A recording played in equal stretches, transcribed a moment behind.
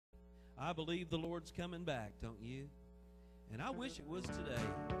I believe the Lord's coming back, don't you? And I wish it was today.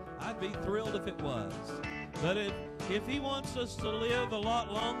 I'd be thrilled if it was. But if He wants us to live a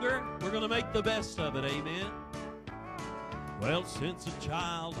lot longer, we're going to make the best of it, amen? Well, since a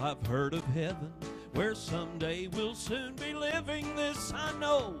child I've heard of heaven, where someday we'll soon be living. This I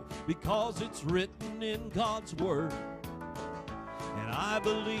know, because it's written in God's Word. And I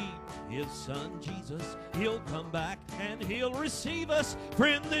believe His Son Jesus, He'll come back and He'll receive us.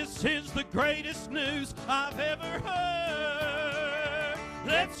 Friend, this is the greatest news I've ever heard.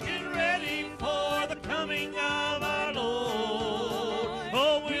 Let's get ready for the coming of our Lord.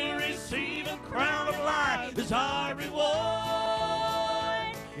 Oh, we'll receive a crown of life as our reward.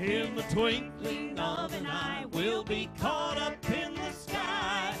 In the twinkling of an eye, we'll be caught up in the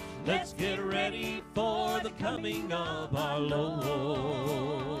sky. Let's get ready for the coming of our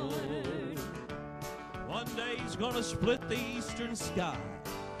Lord. One day He's going to split the eastern sky,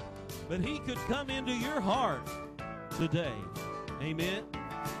 but He could come into your heart today. Amen.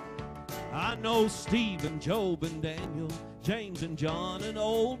 I know Stephen, Job, and Daniel, James and John, and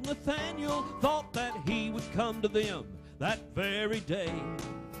old Nathaniel thought that He would come to them that very day.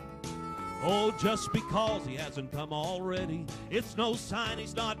 Oh, just because He hasn't come already, it's no sign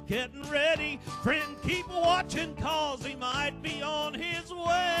He's not getting ready. Friend, keep watching, 'cause He might be on His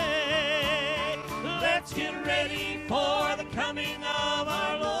way. Let's get ready for the coming of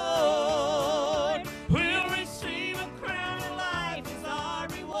our Lord. We'll receive a crown of life as our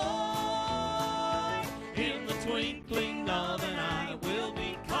reward. In the twinkling of an eye, we'll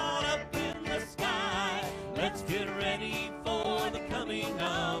be caught up in the sky. Let's get ready for the coming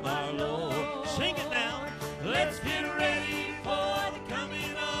of our Lord.